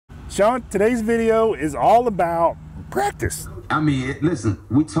Shaun, today's video is all about practice. I mean, listen,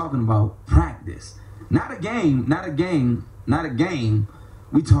 we talking about practice. Not a game, not a game, not a game.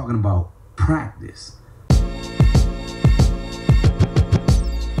 We talking about practice.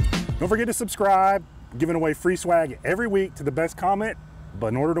 Don't forget to subscribe. I'm giving away free swag every week to the best comment. But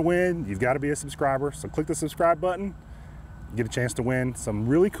in order to win, you've got to be a subscriber. So click the subscribe button. You get a chance to win some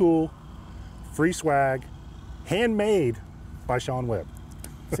really cool free swag, handmade by Shaun Webb.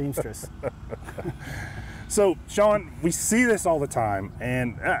 Seamstress. So, Shaun, we see this all the time,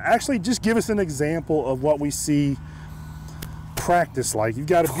 and actually just give us an example of what we see practice like. You've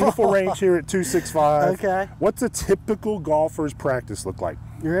got a beautiful range here at 265. Okay. What's a typical golfer's practice look like?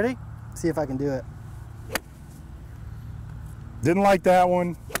 You ready? See if I can do it. Didn't like that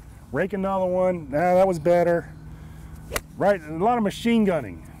one. Rake another one. Nah, that was better. Right, a lot of machine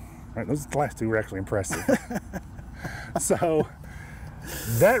gunning. Right, those last two were actually impressive. So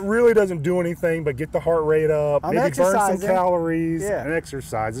that really doesn't do anything but get the heart rate up, I'm maybe burn some exercising. calories, Yeah. and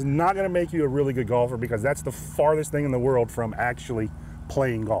exercise. It's not going to make you a really good golfer because that's the farthest thing in the world from actually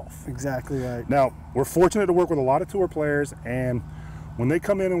playing golf. Exactly right. Now, we're fortunate to work with a lot of tour players, and when they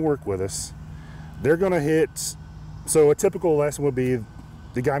come in and work with us, they're going to hit. So a typical lesson would be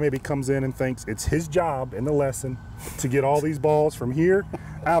the guy maybe comes in and thinks it's his job in the lesson to get all these balls from here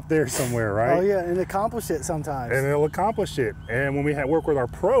out there somewhere, right? Oh yeah, and accomplish it sometimes. And it'll accomplish it. And when we work with our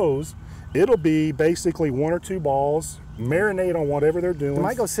pros, it'll be basically one or two balls, marinate on whatever they're doing. They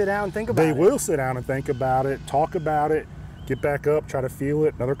might go sit down and think about it. They will sit down and think about it, talk about it, get back up, try to feel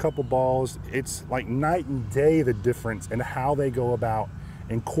it, another couple balls. It's like night and day the difference in how they go about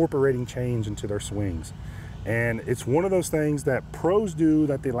incorporating change into their swings. And it's one of those things that pros do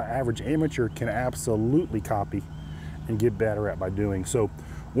that the average amateur can absolutely copy and get better at by doing. So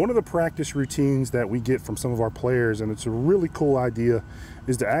one of the practice routines that we get from some of our players, and it's a really cool idea,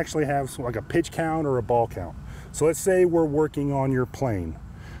 is to actually have like a pitch count or a ball count. So let's say we're working on your plane,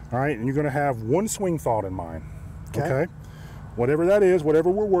 all right, and you're gonna have one swing thought in mind, okay? Whatever that is, whatever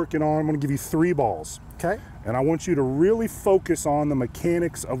we're working on, I'm gonna give you 3 balls. Okay. And I want you to really focus on the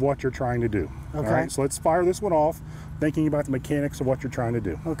mechanics of what you're trying to do. Okay. All right, so let's fire this one off, thinking about the mechanics of what you're trying to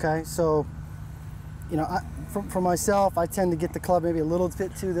do. Okay, so, you know, for myself, I tend to get the club maybe a little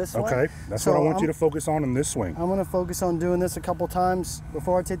bit to this way. Okay, that's So what I want you to focus on in this swing. I'm gonna focus on doing this a couple times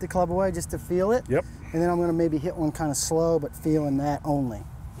before I take the club away just to feel it. Yep. And then I'm gonna maybe hit one kind of slow, but feeling that only.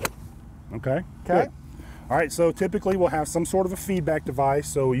 Okay. Okay. Good. All right, so typically we'll have some sort of a feedback device,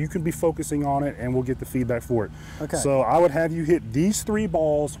 so you can be focusing on it and we'll get the feedback for it. Okay. So I would have you hit these 3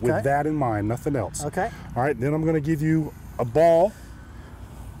 balls with Okay. that in mind, nothing else. Okay. All right, then I'm gonna give you a ball,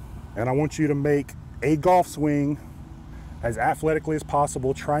 and I want you to make a golf swing as athletically as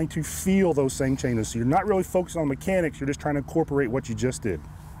possible, trying to feel those same changes. So you're not really focused on mechanics, you're just trying to incorporate what you just did.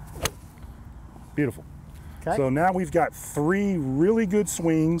 Beautiful. Okay. So now we've got 3 really good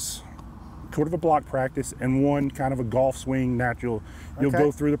swings, sort of a block practice, and one kind of a golf swing natural. You'll Okay.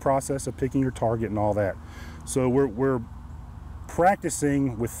 go through the process of picking your target and all that. So we're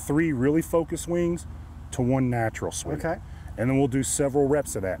practicing with 3 really focused swings to 1 natural swing. Okay. And then we'll do several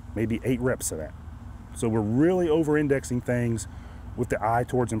reps of that, maybe 8 reps of that. So we're really over-indexing things with the eye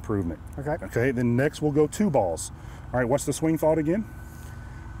towards improvement. Okay. Okay, then next we'll go 2 balls. All right, what's the swing thought again?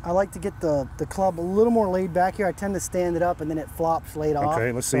 I like to get the club a little more laid back here. I tend to stand it up and then it flops laid off.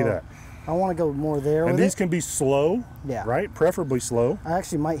 Okay, let's see that. I want to go more there And with these it. can be slow, Yeah. right? Preferably slow. I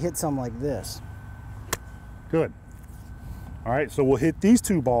actually might hit some like this. Good. All right, so we'll hit these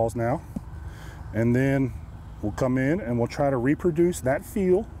 2 balls now, and then we'll come in and we'll try to reproduce that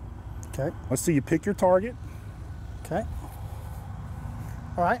feel. Okay. Let's see, you pick your target. Okay.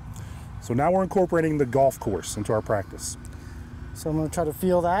 All right. So now we're incorporating the golf course into our practice. So I'm going to try to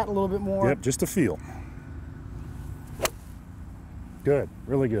feel that a little bit more. Yep, just a feel. Good,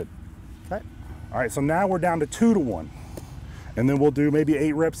 really good. Okay. All right, so now we're down to 2 to 1. And then we'll do maybe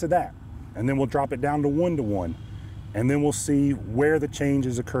 8 reps of that. And then we'll drop it down to 1 to 1. And then we'll see where the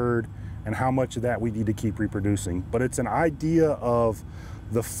changes occurred and how much of that we need to keep reproducing. But it's an idea of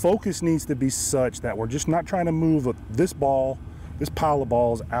the focus needs to be such that we're just not trying to move this ball, this pile of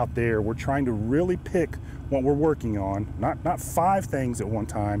balls out there. We're trying to really pick what we're working on, not 5 things at one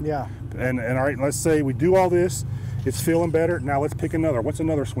time. Yeah. And all right, let's say we do all this, it's feeling better. Now let's pick another. What's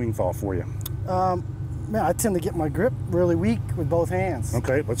another swing thought for you? Man, I tend to get my grip really weak with both hands.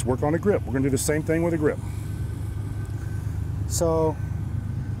 Okay, let's work on a grip. We're gonna do the same thing with a grip. So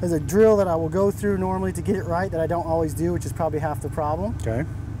there's a drill that I will go through normally to get it right that I don't always do, which is probably half the problem. Okay.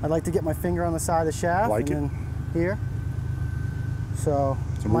 I'd like to get my finger on the side of the shaft. Like it. and then here. So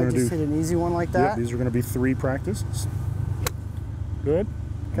we're might gonna just do- hit an easy one like Yep, that. these are gonna be 3 practices. Good.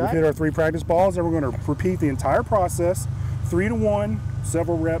 We've hit our 3 practice balls, and we're going to repeat the entire process, 3 to 1,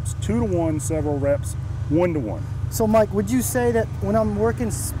 several reps, 2 to 1, several reps, 1 to 1. So Mike, would you say that when I'm working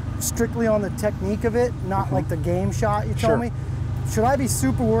strictly on the technique of it, not like the game shot you told me, should I be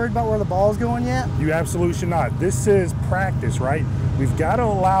super worried about where the ball's going yet? You absolutely should not. This is practice, right? We've got to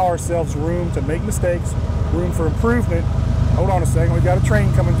allow ourselves room to make mistakes, room for improvement. Hold on a second, we've got a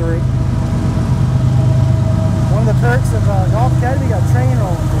train coming through. One of the perks of Golf Academy, got a train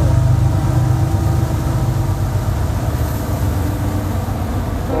rolling through.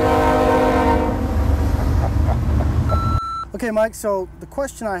 Okay, Mike, so the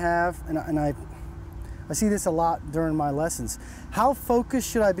question I have, and I see this a lot during my lessons, how focused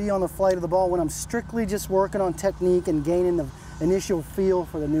should I be on the flight of the ball when I'm strictly just working on technique and gaining the initial feel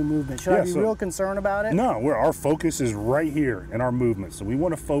for the new movement? Should I be real concerned about it? No, our focus is right here in our movement. So we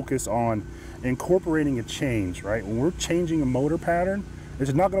want to focus on incorporating a change, right? When we're changing a motor pattern,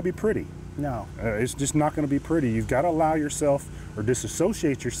 it's not going to be pretty. No. It's just not going to be pretty. You've got to allow yourself or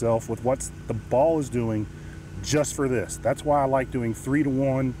disassociate yourself with what the ball is doing just for this. That's why I like doing 3 to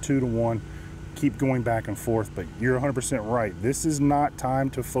 1, 2 to 1, keep going back and forth. But you're 100% right. This is not time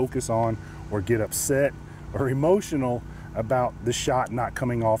to focus on or get upset or emotional about the shot not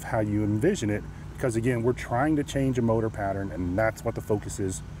coming off how you envision it, because again, we're trying to change a motor pattern, and that's what the focus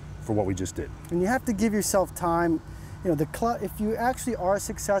is for what we just did. And you have to give yourself time. You know, the club, if you actually are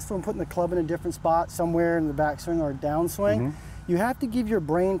successful in putting the club in a different spot, somewhere in the backswing or downswing, you have to give your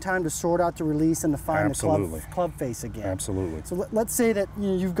brain time to sort out the release and to find the club face again. Absolutely. So let's say that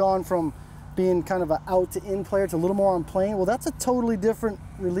you've gone from being kind of an out to in player to a little more on plane. Well, that's a totally different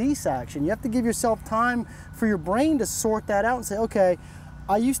release action. You have to give yourself time for your brain to sort that out and say, okay,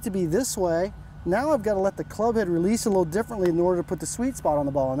 I used to be this way. Now I've got to let the club head release a little differently in order to put the sweet spot on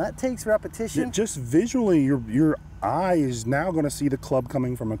the ball, and that takes repetition. Yeah, just visually, your eye is now going to see the club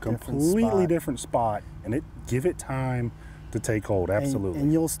coming from a completely different spot, and give it time to take hold. Absolutely.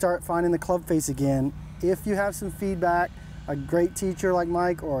 And you'll start finding the club face again. If you have some feedback, a great teacher like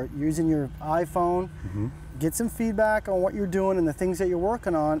Mike, or using your iPhone, get some feedback on what you're doing and the things that you're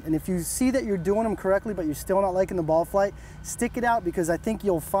working on. And if you see that you're doing them correctly, but you're still not liking the ball flight, stick it out, because I think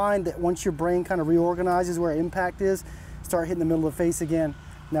you'll find that once your brain kind of reorganizes where impact is, start hitting the middle of the face again,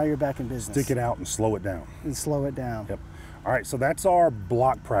 now you're back in business. Stick it out and slow it down. And slow it down. Yep. All right, so that's our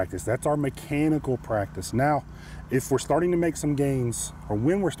block practice. That's our mechanical practice. Now, if we're starting to make some gains, or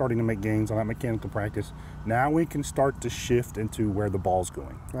when we're starting to make gains on that mechanical practice, now we can start to shift into where the ball's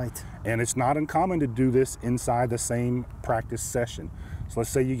going. Right. And it's not uncommon to do this inside the same practice session. So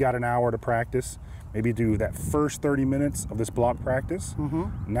let's say you got an hour to practice, maybe do that first 30 minutes of this block practice.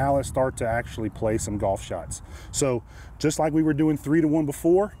 Now let's start to actually play some golf shots. So just like we were doing 3 to 1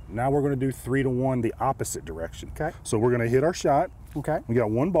 before, now we're going to do 3 to 1 the opposite direction. Okay. So we're going to hit our shot. Okay. We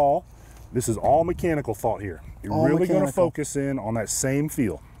got one ball. This is all mechanical thought here. You're really going to focus in on that same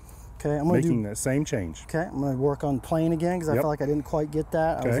feel. Okay, I'm making that same change. Okay, I'm going to work on playing again, because I feel like I didn't quite get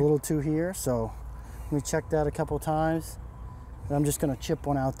that. I was a little too here, so let me check that a couple of times. And I'm just going to chip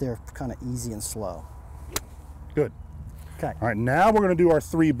one out there kind of easy and slow. Good. Okay. All right, now we're going to do our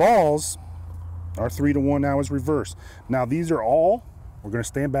 3 balls. Our 3 to 1 now is reverse. Now these are all, we're going to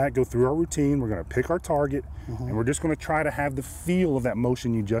stand back, go through our routine, we're going to pick our target, and we're just going to try to have the feel of that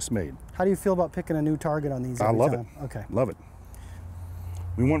motion you just made. How do you feel about picking a new target on these? I love it. Okay. Love it.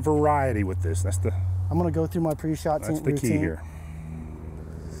 We want variety with this. That's the. I'm going to go through my pre-shot routine. That's the key here.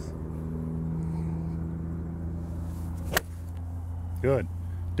 Good.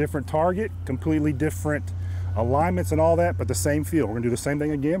 Different target, completely different alignments and all that, but the same feel. We're going to do the same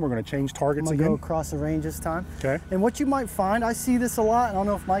thing again. We're going to change targets again. I'm going to go across the range this time. Okay. And what you might find, I see this a lot, I don't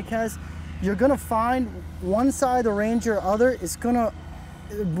know if Mike has, you're going to find one side of the range or other is going to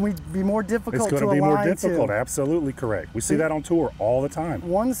be more difficult to align to. It's going to be more difficult, absolutely correct. We see that on tour all the time.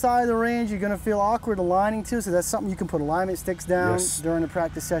 One side of the range you're going to feel awkward aligning to, so that's something you can put alignment sticks down during the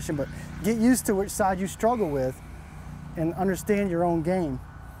practice session, but get used to which side you struggle with and understand your own game.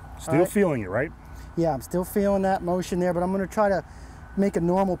 Still feeling it, right? Yeah, I'm still feeling that motion there, but I'm going to try to make a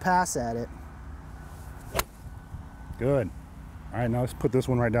normal pass at it. Good. All right, now let's put this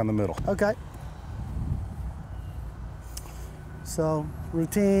one right down the middle. Okay. So,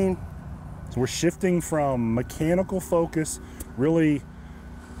 routine. So we're shifting from mechanical focus, really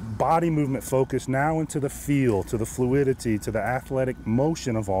body movement focus, now into the feel, to the fluidity, to the athletic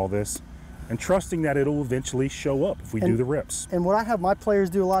motion of all this, and trusting that it'll eventually show up if we do the reps. And what I have my players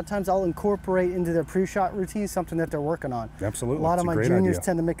do a lot of times, I'll incorporate into their pre-shot routine something that they're working on. Absolutely. A lot of my juniors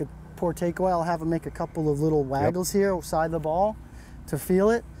tend to make a poor takeaway. I'll have them make a couple of little waggles here side of the ball to feel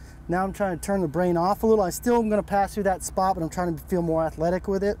it. Now I'm trying to turn the brain off a little. I still am going to pass through that spot, but I'm trying to feel more athletic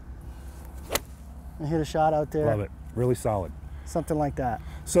with it. And hit a shot out there. Love it. Really solid. Something like that.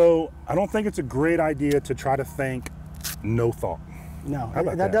 So I don't think it's a great idea to try to think no thought. No, How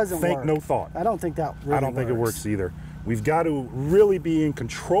about that doesn't think work. no thought. I don't think that really I don't think it works either. We've got to really be in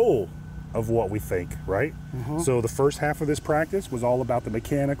control of what we think, right? So the first half of this practice was all about the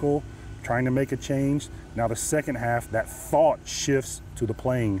mechanical, trying to make a change. Now the second half, that thought shifts to the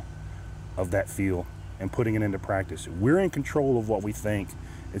playing of that feel and putting it into practice. We're in control of what we think.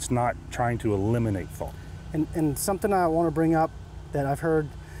 It's not trying to eliminate thought. And something I want to bring up that I've heard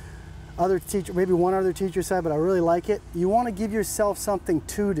other teacher, maybe one other teacher said, but I really like it. You want to give yourself something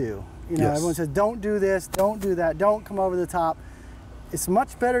to do. You know, Yes. Everyone says, don't do this, don't do that, don't come over the top. It's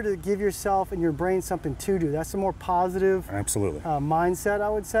much better to give yourself and your brain something to do. That's a more positive Absolutely. mindset, I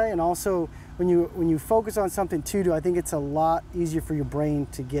would say. And also, when you focus on something to do, I think it's a lot easier for your brain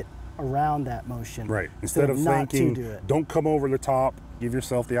to get around that motion. Right. Instead of not thinking, to do it. don't come over the top, give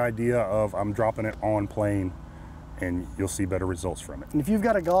yourself the idea of I'm dropping it on plane, and you'll see better results from it. And if you've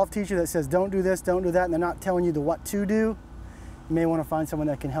got a golf teacher that says, don't do this, don't do that, and they're not telling you the what to do, you may want to find someone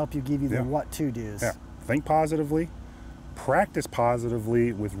that can help you give you the what to do's. Yeah. Think positively, practice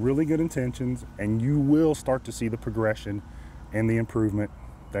positively with really good intentions, and you will start to see the progression and the improvement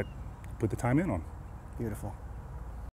that you put the time in on. Beautiful.